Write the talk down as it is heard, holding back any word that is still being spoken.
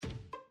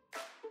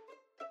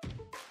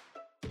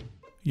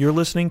You're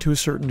listening to A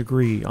Certain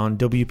Degree on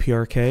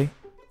WPRK,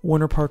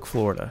 Winter Park,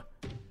 Florida.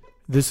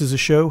 This is a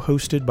show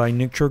hosted by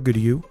Nick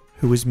Jargudiu,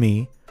 who is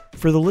me,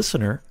 for the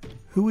listener,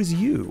 who is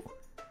you.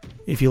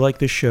 If you like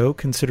this show,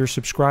 consider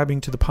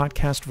subscribing to the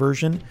podcast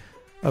version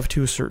of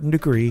To a Certain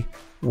Degree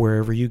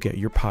wherever you get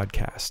your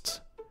podcasts.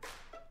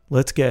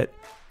 Let's get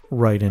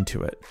right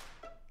into it.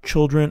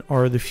 Children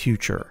are the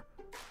future,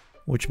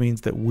 which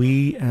means that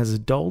we as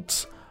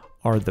adults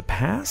are the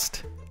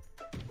past.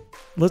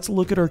 Let's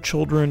look at our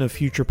children of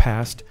future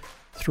past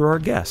through our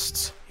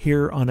guests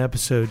here on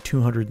episode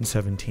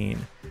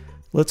 217.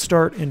 Let's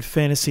start in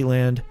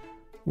Fantasyland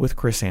with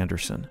Chris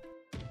Anderson.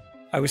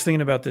 I was thinking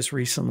about this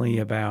recently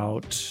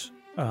about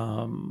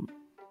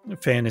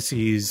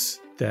fantasies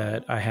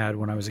that I had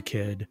when I was a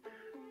kid.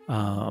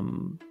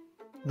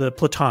 The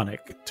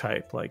platonic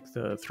type, like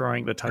the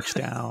throwing the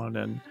touchdown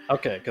and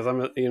okay, because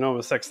I'm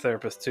a sex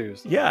therapist too.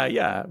 So.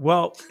 Yeah.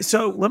 Well,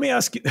 so let me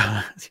ask you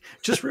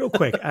just real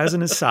quick as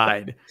an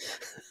aside,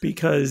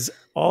 because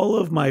all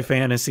of my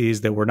fantasies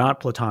that were not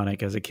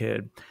platonic as a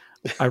kid,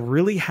 I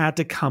really had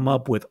to come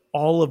up with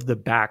all of the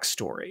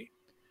backstory.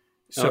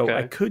 So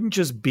I couldn't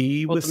just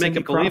be with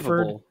Cindy Crawford.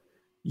 Believable.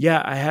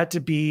 Yeah, I had to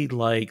be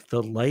like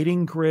the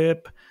lighting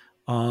grip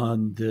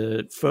on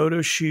the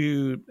photo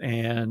shoot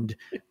and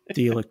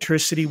the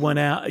electricity went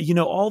out,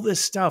 all this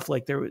stuff.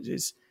 Like it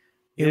was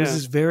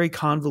this very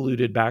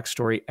convoluted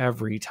backstory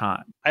every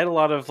time. I had a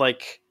lot of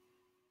like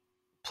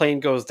plane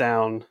goes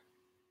down,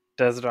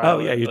 desert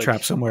island. Oh yeah, you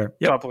trapped somewhere.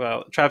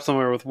 Trapped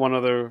somewhere with one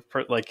other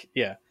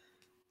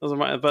those are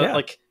my,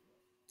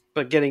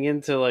 but getting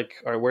into like,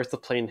 all right, where's the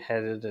plane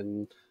headed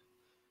and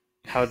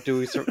how do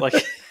we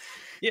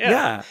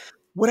yeah.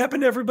 What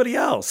happened to everybody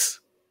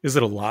else? Is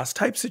it a Lost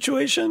type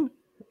situation?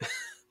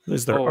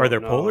 Are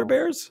there polar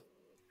bears?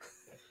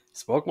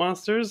 Smoke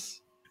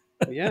monsters?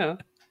 Yeah.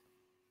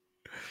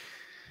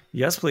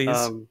 Yes,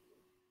 please.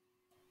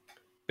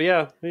 But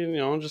yeah,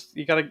 just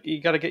you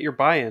gotta get your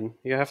buy-in.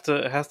 It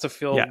has to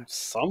feel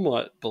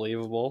somewhat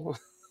believable.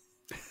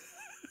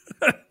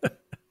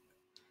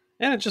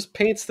 And it just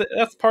paints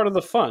that's part of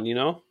the fun,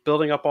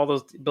 building out all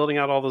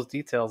those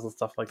details and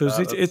stuff like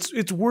that.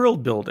 It's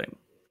world building.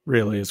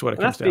 Really is what it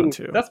comes down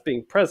to. That's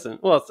being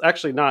present. Well, it's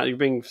actually not. You're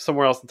being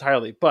somewhere else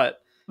entirely.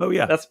 But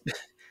that's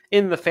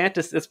in the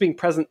fantasy. It's being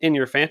present in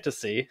your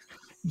fantasy.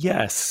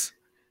 Yes.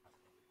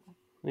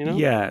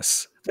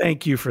 Yes.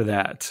 Thank you for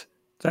that.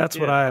 That's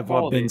what I have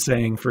been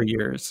saying for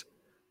years.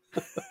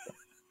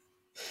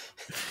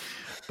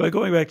 But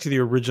going back to the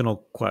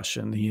original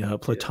question, the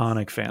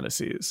platonic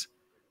fantasies.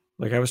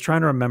 Like I was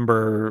trying to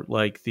remember,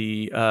 like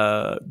the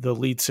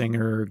lead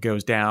singer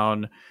goes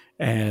down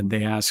and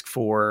they ask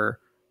for.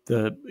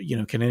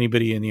 Can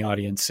anybody in the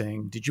audience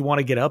sing? Did you want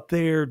to get up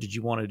there? Did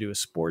you want to do a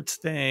sports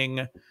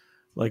thing?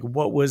 Like,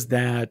 what was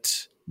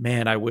that?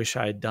 Man, I wish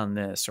I had done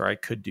this or I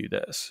could do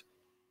this.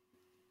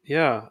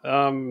 Yeah.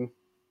 I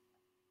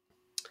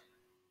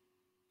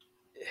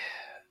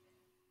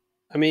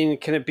mean,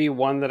 can it be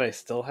one that I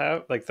still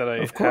have? Like that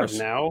I have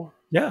now?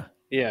 Yeah.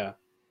 Yeah.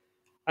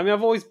 I mean,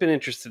 I've always been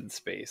interested in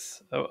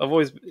space. I've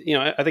always,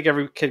 I think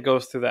every kid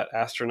goes through that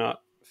astronaut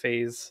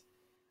phase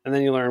and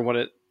then you learn what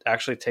it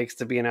actually takes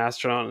to be an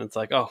astronaut, and it's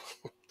like, oh,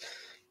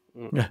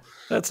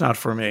 that's not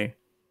for me.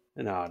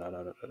 No.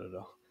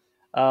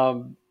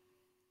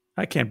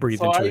 I can't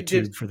breathe into a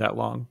tube for that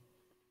long.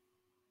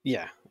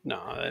 Yeah,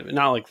 no,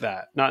 not like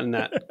that. Not in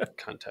that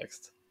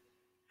context.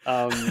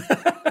 But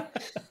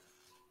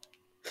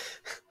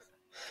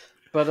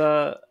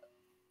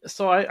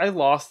so I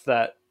lost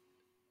that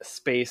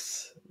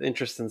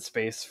interest in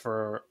space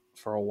for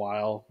a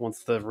while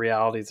once the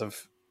realities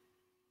of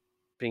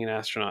being an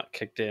astronaut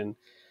kicked in.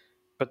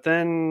 But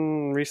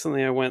then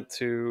recently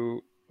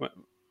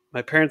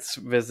my parents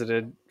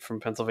visited from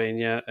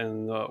Pennsylvania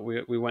and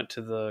we went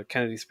to the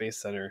Kennedy Space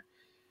Center,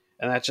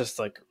 and that just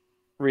like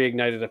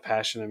reignited a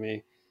passion in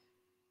me.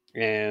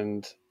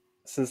 And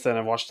since then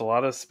I've watched a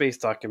lot of space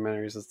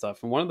documentaries and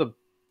stuff. And one of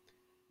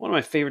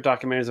my favorite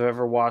documentaries I've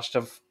ever watched,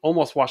 I've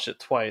almost watched it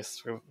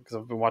twice because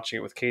I've been watching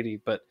it with Katie,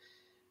 but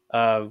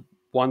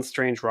One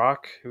Strange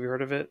Rock. Have you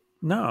heard of it?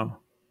 No.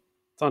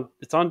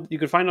 It's on. You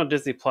can find it on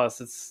Disney Plus.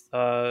 It's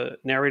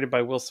narrated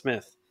by Will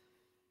Smith,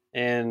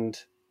 and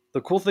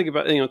the cool thing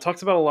about it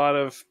talks about a lot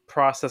of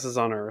processes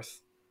on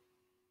Earth.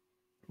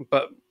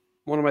 But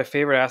one of my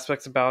favorite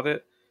aspects about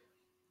it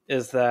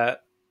is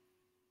that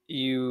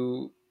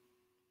you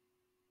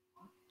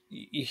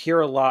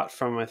hear a lot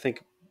from, I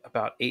think,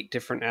 about 8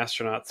 different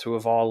astronauts who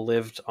have all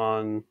lived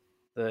on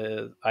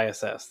the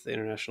ISS, the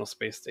International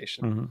Space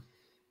Station, mm-hmm.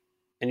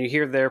 and you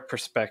hear their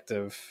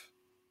perspective,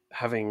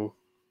 having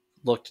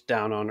looked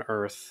down on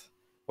Earth,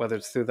 whether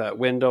it's through that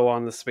window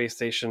on the space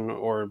station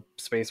or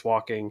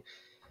spacewalking,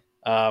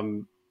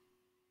 and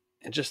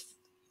just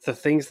the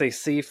things they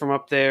see from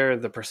up there,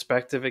 the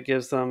perspective it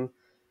gives them.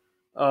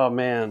 Oh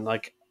man,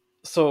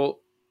 so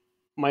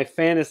my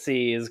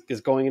fantasy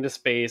is going into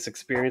space,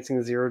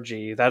 experiencing zero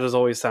G. That has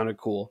always sounded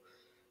cool.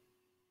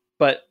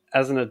 But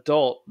as an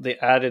adult,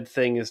 the added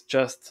thing is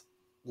just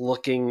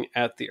looking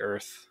at the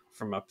Earth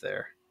from up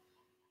there.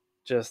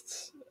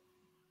 Just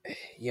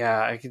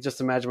yeah, I could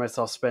just imagine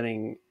myself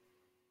spending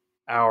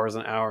hours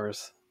and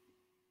hours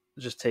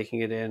just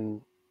taking it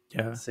in,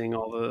 Yeah. seeing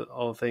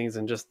all the things,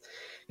 and just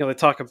they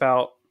talk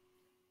about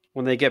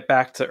when they get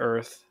back to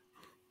Earth,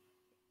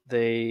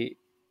 they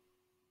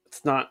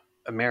it's not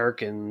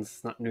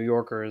Americans, not New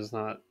Yorkers,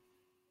 not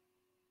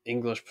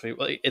English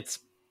people. It's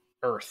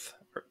Earth,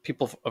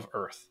 people of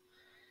Earth.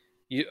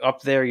 You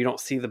up there, you don't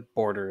see the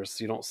borders,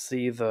 you don't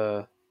see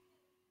the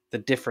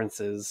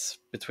differences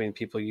between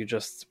people.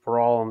 We're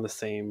all on the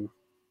same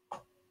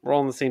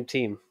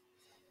team,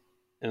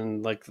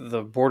 and like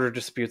the border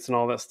disputes and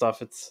all that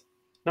stuff. It's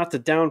not to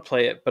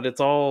downplay it, but it's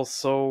all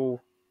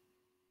so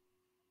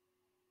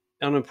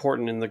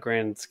unimportant in the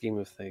grand scheme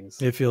of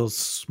things. It feels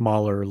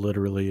smaller,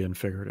 literally and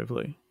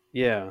figuratively.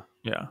 Yeah.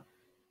 Yeah.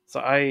 So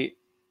I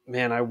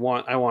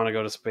want to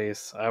go to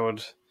space. I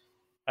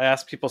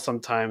ask people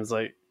sometimes,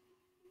 like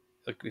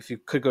if you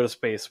could go to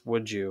space,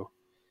 would you?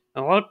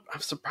 And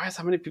I'm surprised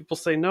how many people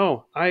say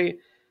no. I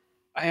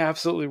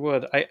absolutely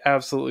would. I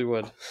absolutely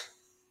would.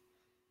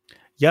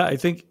 Yeah, I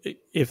think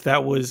if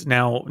that was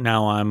now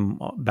I'm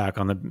back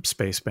on the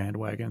space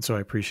bandwagon, so I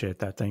appreciate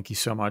that. Thank you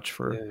so much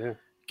for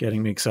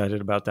getting me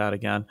excited about that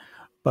again.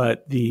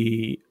 But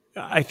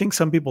I think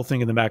some people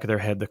think in the back of their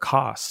head the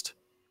cost,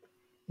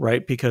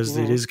 right? Because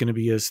it is going to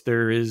be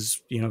there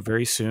is,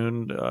 very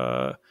soon,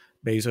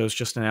 Bezos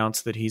just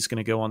announced that he's going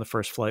to go on the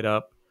first flight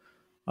up.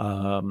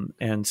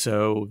 And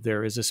so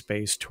there is a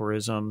space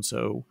tourism.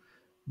 So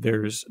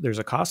there's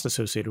a cost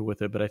associated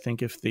with it. But I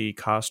think if the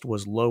cost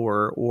was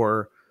lower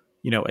or,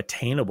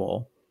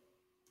 attainable.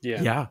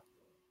 Yeah.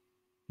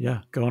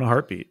 Go in a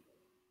heartbeat.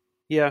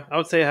 Yeah. I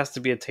would say it has to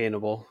be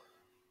attainable.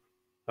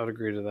 I would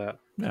agree to that.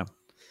 Yeah.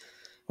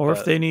 Or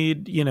if they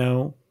need,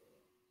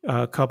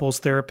 couples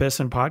therapists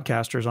and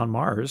podcasters on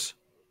Mars,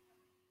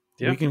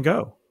 we can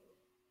go.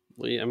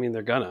 Well, I mean,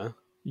 they're gonna.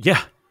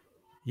 Yeah.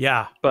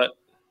 Yeah. But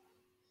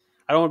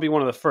I don't want to be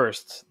one of the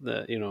first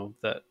that,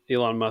 that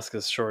Elon Musk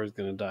is sure is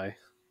going to die.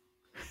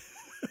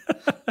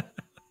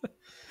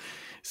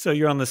 So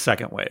you're on the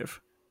second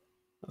wave.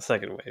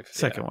 Second wave.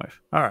 Second wave.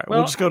 All right.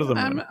 We'll just go to the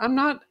moon. I'm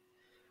not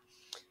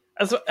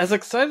as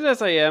excited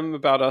as I am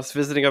about us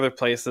visiting other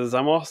places.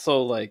 I'm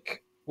also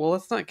like, well,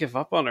 let's not give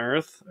up on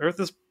Earth. Earth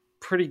is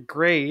pretty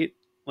great.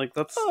 Like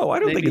that's. Oh, I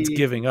don't think it's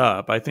giving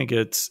up. I think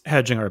it's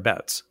hedging our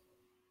bets.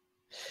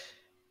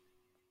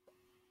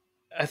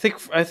 I think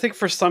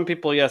for some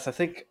people, yes. I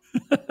think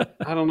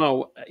I don't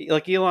know.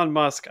 Like Elon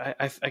Musk,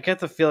 I get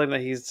the feeling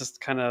that he's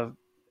just kind of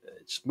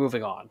just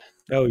moving on.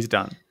 Oh, he's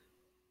done.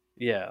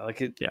 Yeah,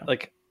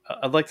 like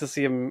I'd like to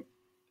see him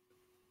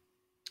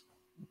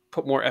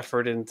put more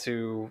effort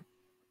into,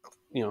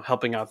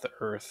 helping out the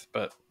Earth.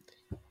 But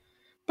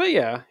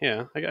yeah,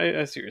 I see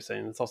what you're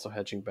saying. It's also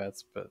hedging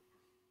bets, but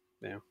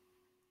yeah.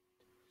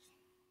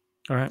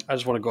 All right. I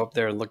just want to go up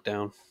there and look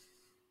down.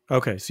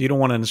 Okay, so you don't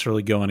want to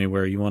necessarily go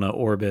anywhere. You want to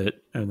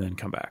orbit and then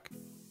come back.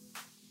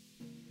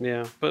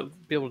 Yeah,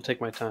 but be able to take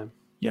my time.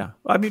 Yeah,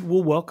 I mean,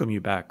 we'll welcome you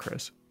back,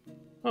 Chris.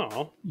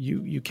 Oh,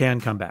 you can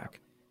come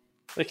back.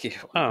 Thank you.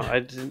 Oh, I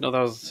didn't know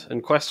that was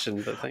in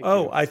question, but thank you.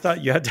 Oh, I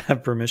thought you had to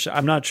have permission.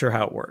 I'm not sure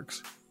how it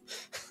works.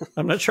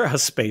 I'm not sure how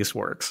space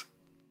works.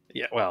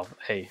 Yeah, well,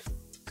 hey,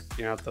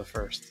 you're not the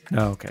first.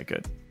 Oh, okay,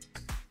 good.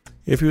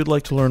 If you would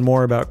like to learn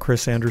more about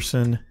Chris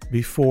Anderson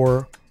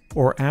before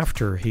or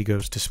after he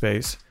goes to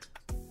space,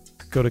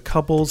 go to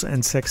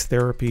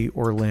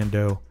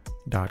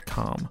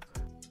couplesandsextherapyorlando.com.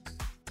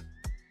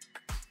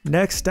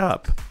 Next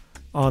up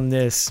on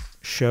this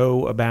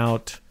show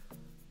about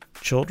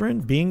children,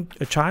 being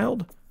a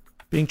child,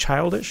 being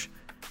childish.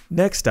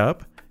 Next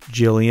up,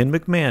 Jillian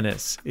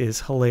McManus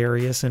is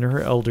hilarious in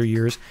her elder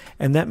years,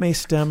 and that may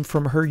stem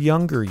from her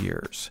younger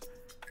years.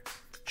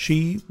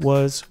 She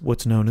was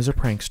what's known as a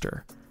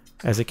prankster,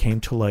 as it came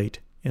to light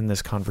in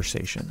this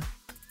conversation.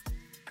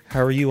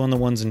 How are you on the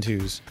ones and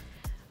twos?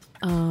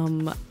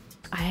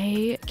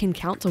 I can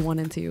count to 1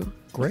 and 2.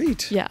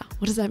 Great. Yeah.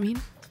 What does that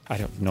mean? I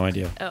have no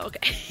idea. Oh,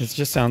 okay. It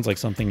just sounds like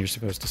something you're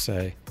supposed to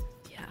say.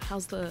 Yeah.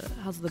 Is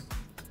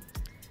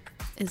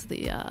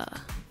the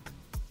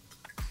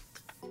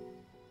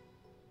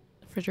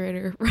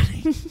refrigerator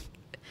running?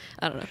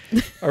 I don't know.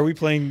 Are we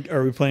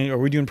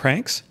doing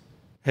pranks?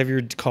 Have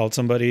you called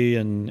somebody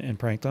and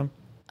pranked them?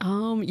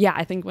 Yeah,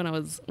 I think when I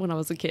was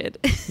a kid.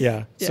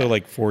 Yeah. So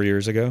like 4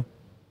 years ago?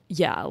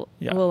 Yeah.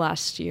 Well,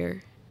 last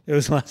year. It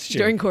was last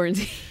year. During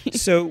quarantine.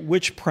 So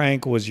which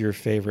prank was your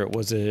favorite?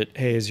 Was it,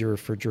 hey, is your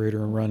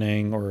refrigerator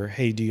running? Or,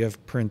 hey, do you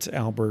have Prince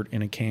Albert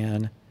in a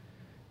can?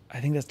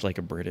 I think that's like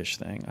a British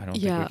thing. I don't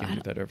think we can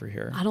do that over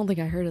here. I don't think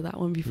I heard of that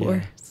one before.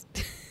 Yeah.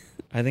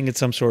 I think it's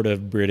some sort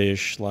of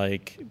British,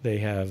 like they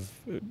have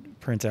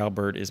Prince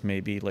Albert is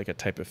maybe like a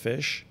type of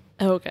fish.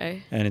 Oh,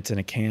 okay. And it's in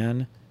a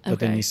can. But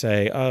then you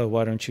say, oh,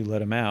 why don't you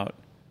let him out?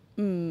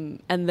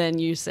 And then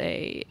you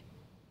say,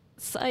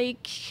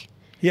 psych.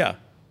 Yeah.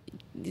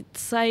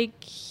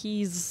 Psych,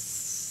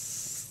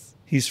 he's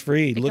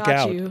free. Look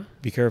out. You.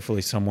 Be careful,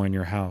 he's somewhere in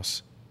your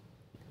house.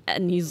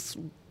 And he's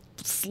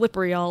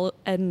slippery all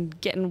and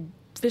getting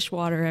fish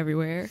water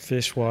everywhere.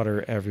 Fish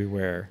water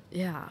everywhere.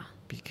 Yeah.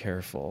 Be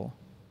careful.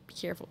 Be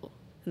careful.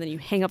 And then you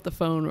hang up the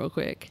phone real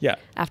quick. Yeah.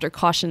 After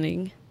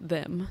cautioning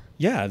them.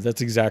 Yeah,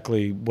 that's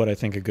exactly what I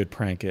think a good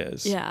prank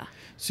is. Yeah.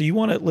 So you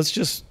want to, let's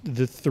just,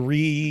 the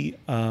 3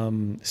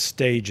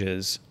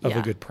 stages of a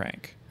Yeah. good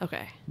prank,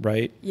 Okay.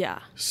 right? Yeah.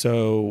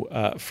 So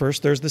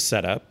first there's the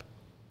setup.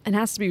 It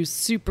has to be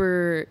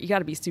super, you got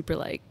to be super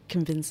like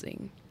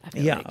convincing. I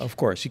feel Yeah, like. of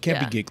course. You can't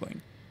Yeah. be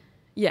giggling.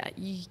 Yeah.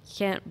 You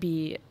can't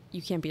be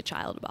a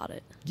child about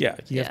it. Yeah,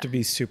 you have Yeah. to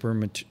be super,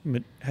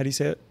 how do you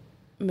say it?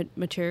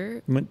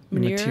 Mature.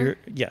 Mature.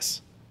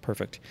 Yes,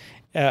 perfect.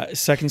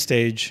 Second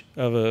stage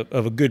of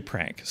a good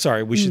prank.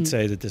 Sorry, we should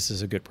say that this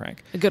is a good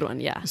prank. A good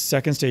one. Yeah.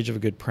 Second stage of a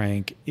good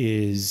prank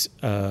is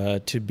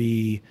to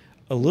be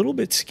a little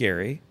bit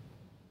scary,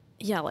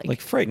 Yeah.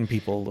 like frighten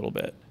people a little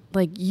bit.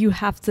 Like you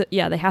have to,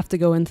 yeah, they have to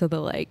go into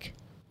the like,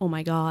 oh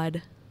my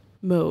God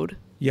mode.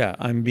 Yeah,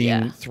 I'm being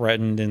Yeah.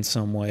 threatened in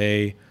some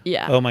way.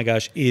 Yeah. Oh my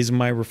gosh, is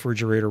my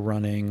refrigerator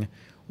running?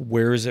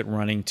 Where is it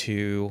running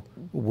to?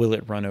 Will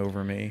it run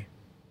over me?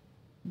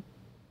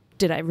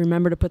 Did I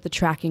remember to put the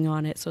tracking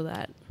on it so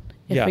that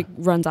if Yeah. it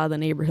runs out of the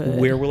neighborhood?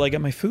 Where will I get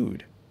my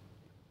food?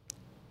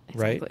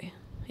 Right? Exactly.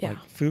 Yeah.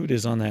 Like food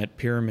is on that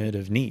pyramid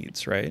of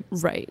needs, right?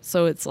 Right.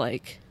 So it's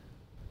like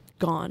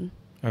gone.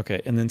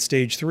 Okay, and then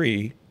stage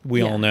 3,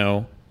 we Yeah. all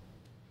know.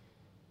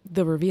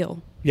 The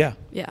reveal. Yeah,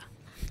 Yeah.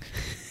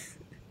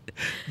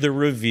 the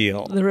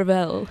reveal The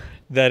reveal.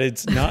 that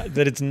it's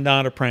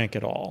not a prank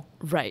at all.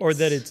 Right. Or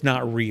that it's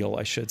not real,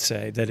 I should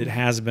say, that it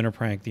has been a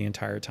prank the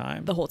entire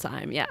time. the whole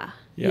time. Yeah.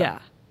 Yeah. Yeah.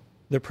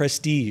 The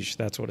prestige,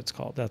 that's what it's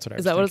called. That's what I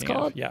was Is that what it's thinking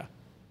of. called? Yeah.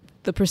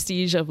 The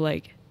prestige of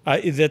like,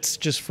 That's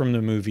just from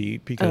the movie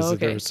because Oh,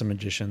 okay. there were some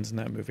magicians in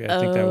that movie. I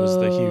think that was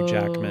the Hugh Oh.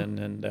 Jackman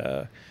and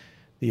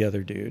the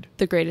other dude,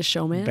 The Greatest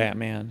Showman.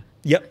 Batman.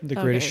 Yep, The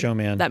Greatest Okay.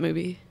 Showman. That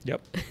movie.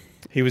 Yep.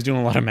 He was doing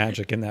a lot of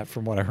magic in that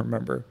from what I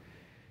remember.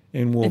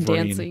 In And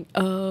Wolverine. dancing.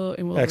 Oh,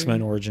 in Wolverine.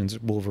 X-Men Origins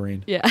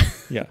Wolverine. Yeah.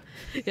 Yeah.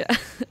 Yeah.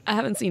 I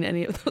haven't seen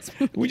any of those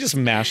movies. We just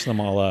mashed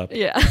them all up.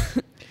 Yeah.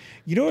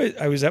 You know,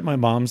 I was at my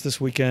mom's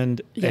this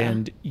weekend, Yeah.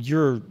 and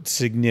you're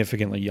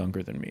significantly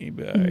younger than me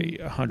by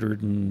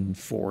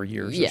 104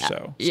 years or Yeah. so,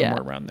 somewhere Yeah.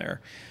 around there.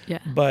 Yeah.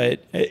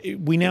 But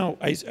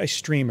I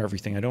stream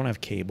everything. I don't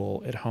have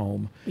cable at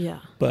home. Yeah.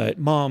 But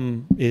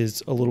mom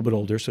is a little bit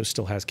older, so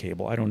still has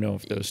cable. I don't know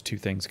if those two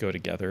things go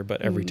together,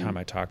 but every time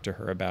I talk to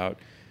her about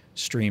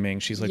streaming,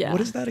 she's like, Yeah.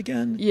 what is that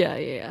again? Yeah.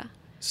 Yeah. Yeah.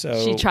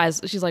 So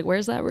She's like,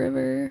 where's that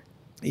river?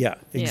 yeah,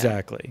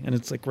 exactly. And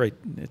it's like, right,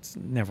 it's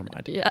never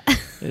mind. Yeah.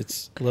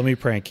 It's let me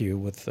prank you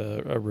with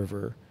a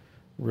river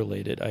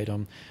related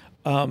item.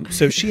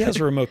 So she has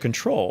a remote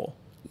control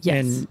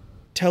Yes. and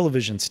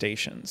television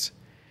stations.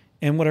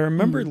 And what I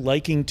remember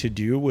liking to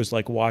do was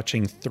like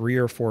watching 3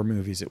 or 4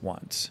 movies at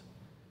once.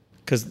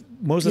 Because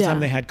most of the time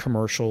Yeah. they had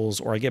commercials,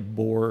 or I get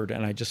bored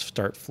and I just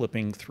start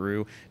flipping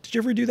through. Did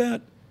you ever do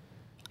that?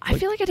 I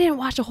feel like I didn't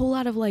watch a whole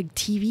lot of like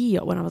TV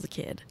when I was a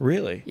kid.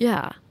 Really?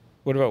 Yeah.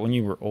 What about when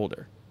you were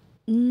older?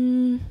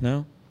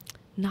 No?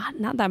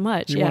 Not that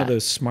much. You're yeah. one of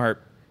those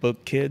smart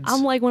book kids?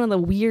 I'm like one of the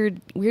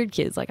weird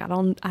kids. Like I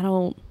don't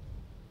know.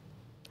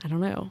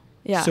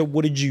 Yeah. So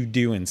what did you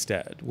do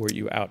instead? Were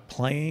you out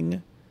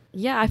playing?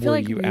 yeah, I feel Were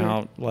like you weird.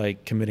 out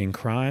like committing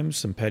crimes,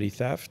 some petty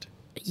theft?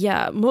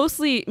 Yeah,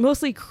 mostly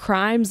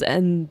crimes,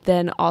 and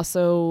then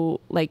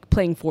also like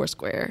playing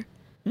Foursquare.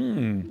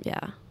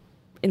 Yeah,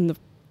 on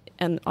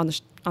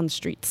the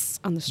streets.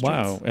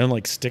 Wow. And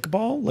like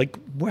stickball? Like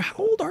how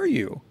old are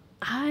you?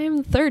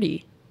 I'm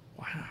 30.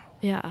 Wow.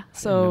 Yeah. I didn't know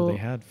So they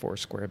had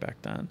Foursquare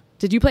back then.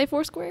 did you play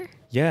Foursquare?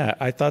 Yeah,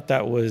 I thought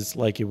that was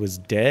like it was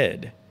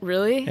dead.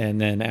 Really? And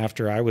then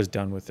after I was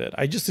done with it,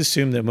 I just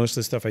assumed that most of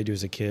the stuff I do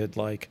as a kid,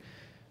 like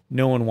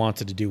no one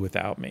wanted to do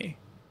without me.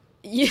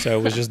 Yeah. So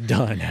it was just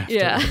done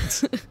Yeah.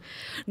 afterwards.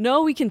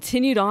 No, we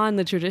continued on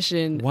the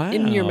tradition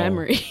in your Wow.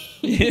 memory.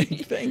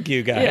 Thank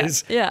you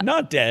guys. yeah.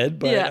 Not dead,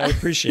 but Yeah. I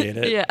appreciate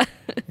it. Yeah.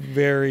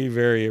 Very,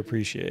 very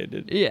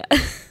appreciated. Yeah.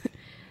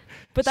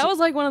 But that was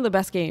like one of the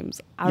best games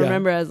I Yeah.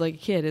 remember as like a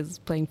kid is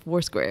playing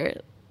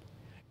Foursquare.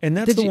 And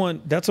that's Did the you-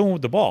 one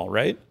with the ball,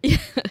 right?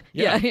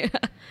 Yeah.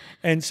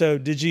 And so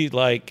did you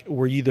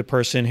were you the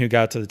person who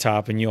got to the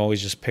top and you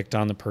always just picked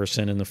on the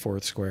person in the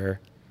fourth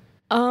square?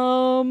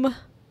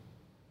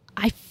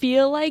 I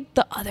feel like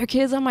the other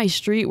kids on my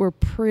street were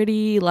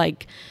pretty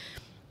like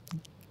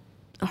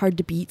hard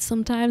to beat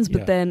sometimes,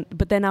 Yeah.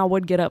 but then I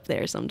would get up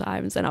there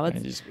sometimes and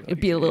And just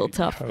it'd be a little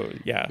tough.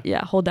 Yeah.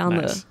 Yeah, hold down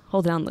Nice.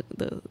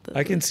 the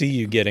I can see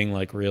you getting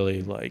like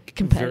really like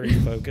very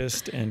Competitive.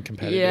 focused and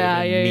competitive.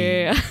 yeah, and yeah, mean.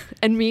 yeah.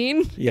 And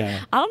mean?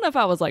 Yeah. I don't know if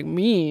I was like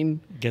mean.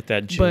 Get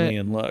that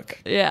Jillian look.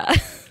 Yeah.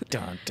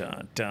 Dun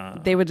dun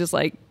dun. They would just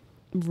like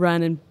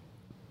run and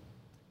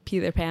pee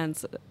their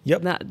pants.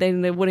 Yep. They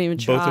wouldn't even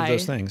try. Both of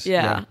those things.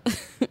 Yeah.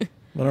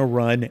 I'm gonna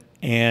run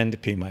and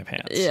pee my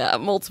pants. Yeah,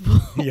 multiple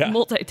Yeah.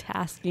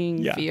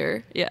 multitasking Yeah.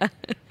 fear. Yeah.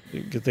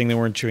 Good thing they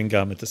weren't chewing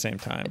gum at the same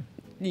time.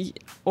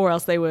 Or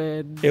else they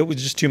would. It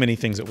was just too many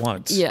things at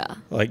once. Yeah.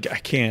 Like I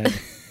can't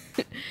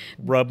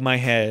rub my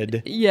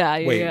head. Yeah,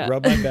 Wait, yeah.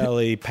 rub my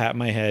belly, pat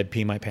my head,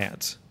 pee my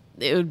pants.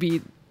 It would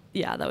be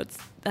yeah,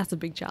 that's a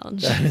big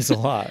challenge. That is a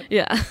lot.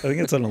 Yeah. I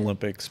think it's an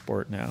Olympic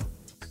sport now.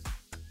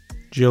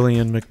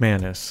 Jillian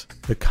McManus,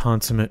 the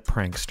consummate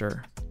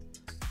prankster.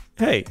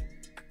 Hey,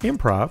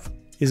 improv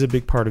is a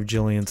big part of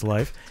Jillian's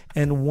life,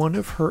 and one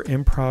of her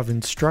improv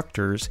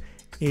instructors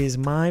is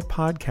my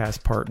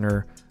podcast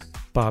partner,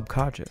 Bob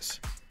Kodges.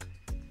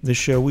 The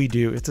show we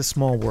do, it's a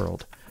small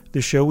world.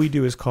 The show we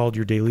do is called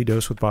Your Daily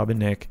Dose with Bob and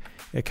Nick.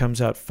 It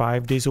comes out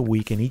 5 days a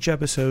week, and each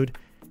episode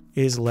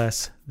is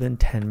less than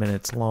 10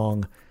 minutes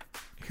long.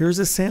 Here's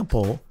a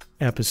sample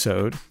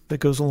episode that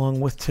goes along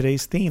with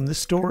today's theme. The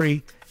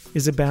story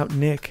is about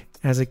Nick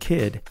as a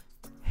kid.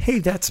 Hey,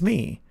 that's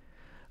me.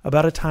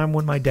 About a time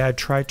when my dad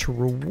tried to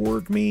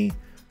reward me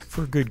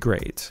for good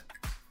grades.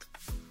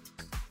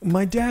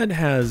 My dad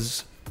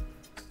has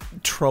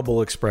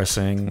trouble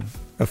expressing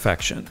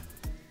affection.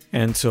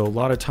 And so a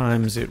lot of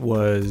times it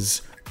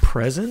was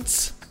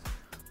presents.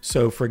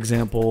 So for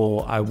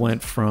example, I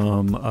went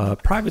from a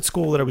private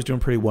school that I was doing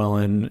pretty well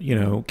in,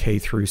 K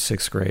through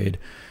 6th grade.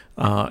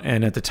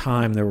 And at the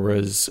time there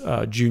was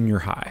junior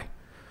high.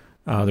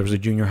 There was a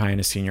junior high and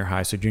a senior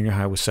high. So junior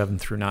high was 7th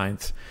through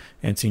 9th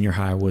and senior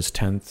high was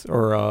 10th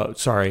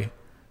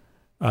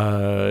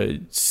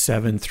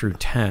 7th through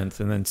 10th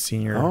and then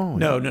senior. Oh,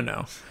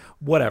 no.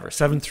 Whatever.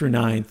 7th through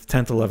 9th,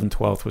 10th, 11th,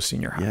 12th was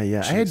senior high.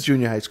 Yeah. I had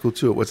junior high school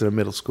too. It wasn't a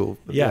middle school.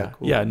 Yeah.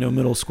 Cool. Yeah. No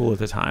middle school at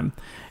the time.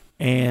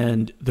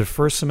 And the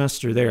first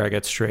semester there, I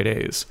got straight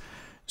A's.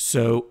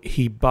 So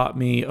he bought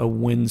me a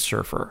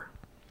windsurfer.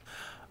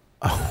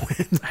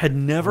 I had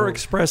never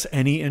expressed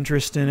any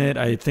interest in it.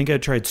 I think I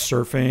tried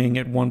surfing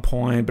at one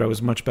point, but I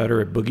was much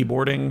better at boogie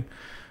boarding.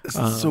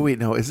 So wait,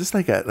 no, is this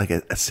like a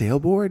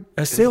sailboard?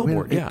 A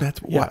sailboard, yeah. That's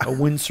yeah, a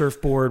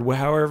windsurf board,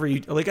 however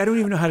you like. I don't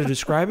even know how to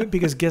describe it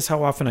because guess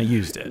how often I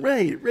used it.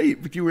 Right.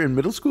 But you were in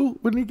middle school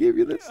when he gave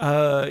you this?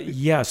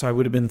 Yeah, so I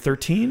would have been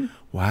 13.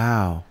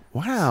 Wow.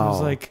 So I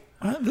was like,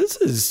 this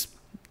is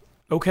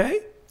okay.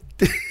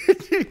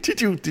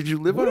 Did you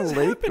live What on a is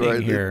lake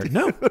happening here?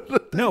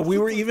 No, we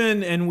were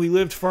and we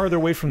lived farther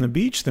away from the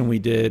beach than we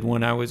did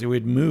when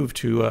we'd moved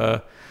to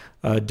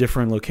a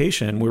different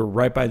location. We were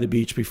right by the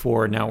beach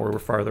before, and now we're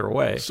farther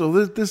away. So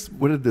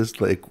what did this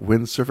like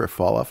windsurfer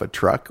fall off a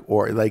truck,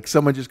 or like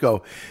someone just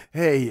go,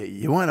 "Hey,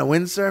 you want a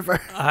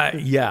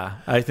windsurfer?" Yeah,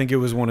 I think it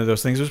was one of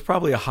those things. It was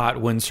probably a hot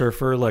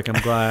windsurfer. Like,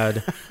 I'm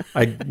glad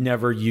I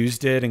never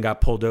used it and got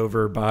pulled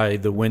over by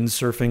the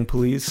windsurfing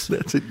police.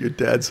 That's it. Your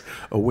dad's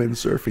a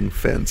windsurfing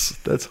fence.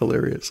 That's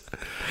hilarious.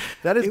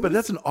 But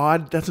that's an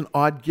odd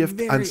gift,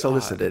 Very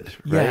unsolicited,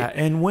 odd. right? Yeah,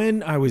 and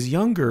when I was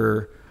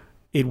younger,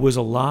 it was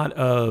a lot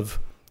of,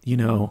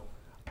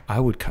 I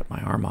would cut my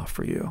arm off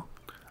for you.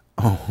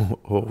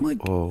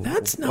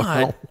 That's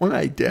not...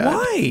 Why, Dad?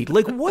 Why?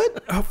 Like,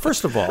 what?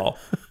 First of all,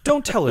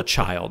 don't tell a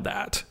child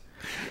that.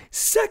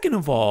 Second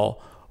of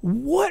all,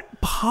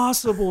 what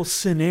possible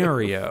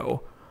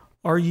scenario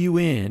are you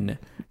in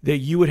that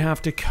you would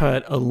have to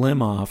cut a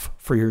limb off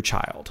for your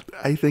child?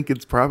 I think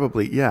it's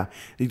probably,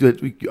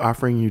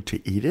 offering you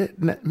to eat it,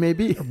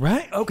 maybe.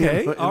 Right?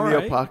 Okay. In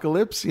the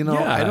apocalypse,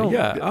 I don't.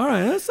 Yeah. All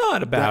right. That's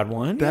not a bad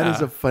one. That is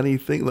a funny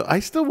thing. I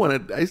still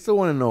want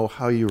to know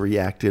how you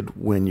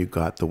reacted when you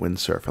got the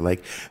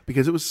windsurfer,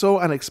 because it was so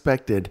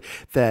unexpected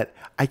that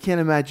I can't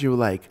imagine you were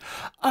like,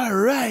 "All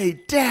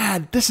right,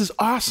 Dad, this is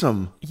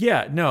awesome."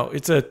 Yeah. No,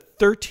 it's a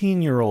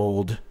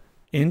 13-year-old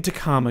into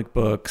comic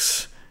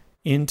books,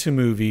 into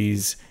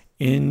movies,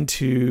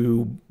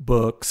 into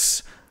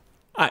books.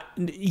 I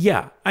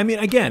mean,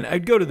 again,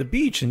 I'd go to the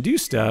beach and do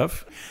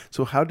stuff.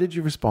 So how did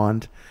you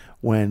respond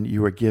when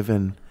you were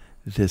given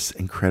this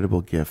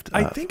incredible gift?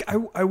 I think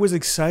I was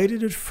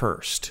excited at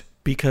first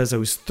because I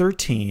was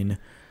 13.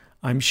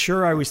 I'm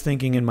sure I was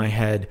thinking in my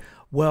head,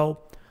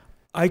 well,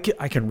 I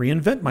can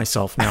reinvent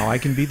myself now. I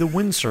can be the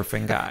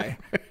windsurfing guy.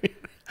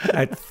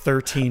 At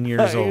 13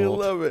 years old. I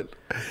love it.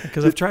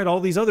 Because I've tried all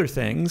these other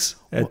things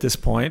at this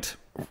point.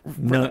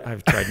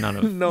 I've tried none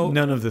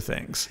of the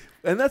things.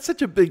 And that's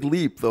such a big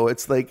leap, though.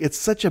 It's like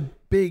instead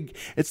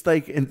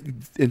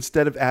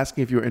of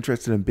asking if you were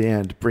interested in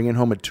band, bringing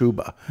home a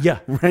tuba. Yeah.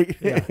 Right?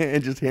 Yeah.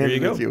 And just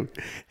handing it to you.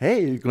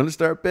 Hey, you're going to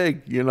start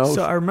big,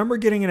 So I remember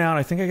getting it out.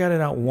 I think I got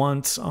it out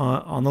once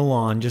on the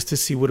lawn just to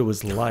see what it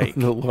was like.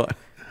 On the lawn.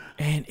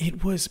 And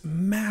it was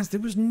massive.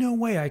 There was no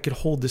way I could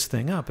hold this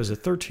thing up as a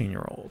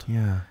 13-year-old.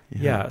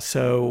 Yeah.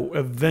 So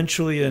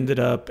eventually it ended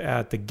up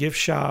at the gift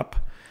shop.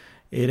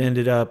 It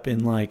ended up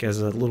in as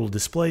a little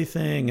display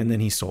thing, and then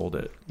he sold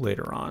it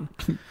later on.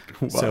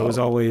 Wow. So it was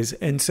always,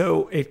 and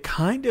so it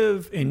kind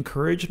of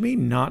encouraged me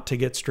not to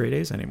get straight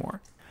A's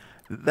anymore.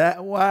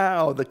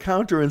 The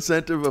counter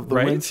incentive of the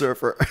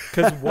windsurfer.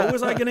 Because what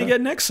was I going to get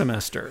next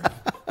semester?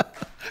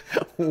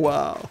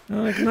 Wow.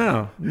 I'm like,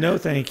 no,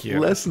 thank you.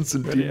 Lessons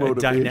in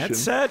demotivation. A dinette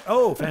set?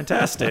 Oh,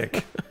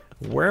 fantastic.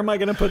 Where am I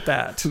going to put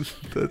that?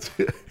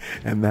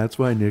 That's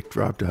why Nick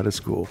dropped out of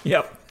school.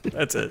 Yep,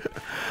 that's it.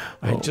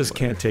 I just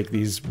can't take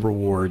these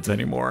rewards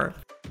anymore.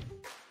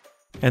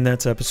 And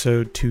that's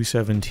episode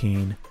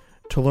 217.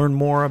 To learn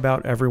more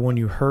about everyone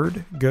you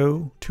heard,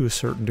 go to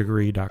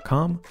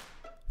acertaindegree.com.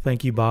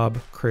 Thank you, Bob,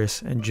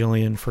 Chris, and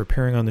Jillian, for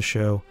appearing on the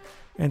show,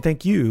 and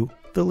thank you,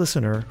 the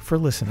listener, for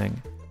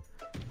listening.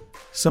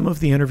 Some of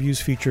the interviews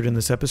featured in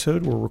this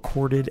episode were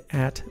recorded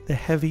at the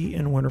Heavy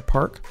in Winter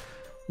Park,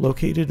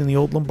 located in the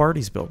old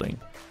Lombardi's building.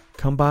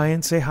 Come by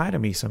and say hi to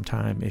me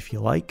sometime if you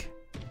like.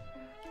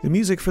 The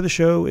music for the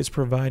show is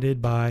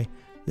provided by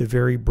the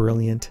very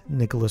brilliant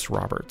Nicholas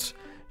Roberts.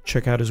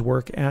 Check out his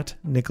work at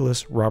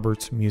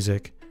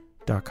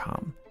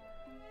nicholasrobertsmusic.com.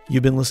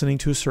 You've been listening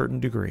to A Certain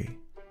Degree.